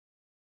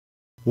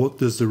What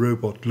does the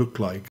robot look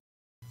like?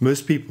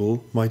 Most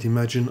people might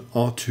imagine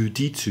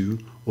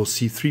R2-D2 or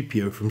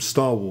C-3PO from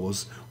Star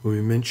Wars when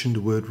we mention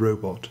the word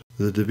robot.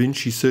 The Da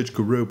Vinci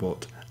surgical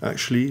robot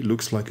actually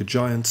looks like a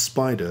giant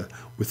spider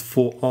with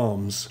 4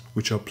 arms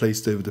which are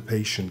placed over the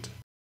patient.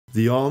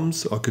 The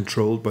arms are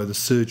controlled by the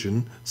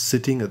surgeon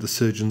sitting at the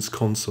surgeon's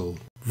console.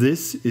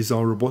 This is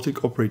our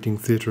robotic operating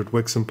theatre at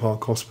Wexham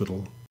Park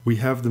Hospital. We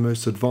have the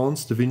most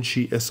advanced Da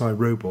Vinci SI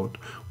robot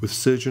with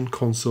surgeon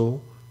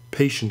console,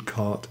 patient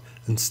cart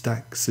and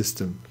stack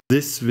system.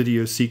 This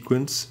video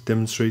sequence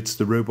demonstrates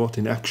the robot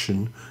in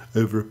action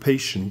over a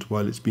patient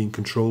while it's being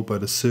controlled by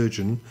the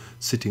surgeon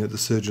sitting at the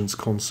surgeon's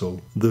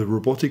console. The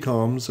robotic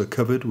arms are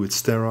covered with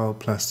sterile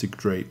plastic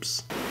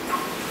drapes.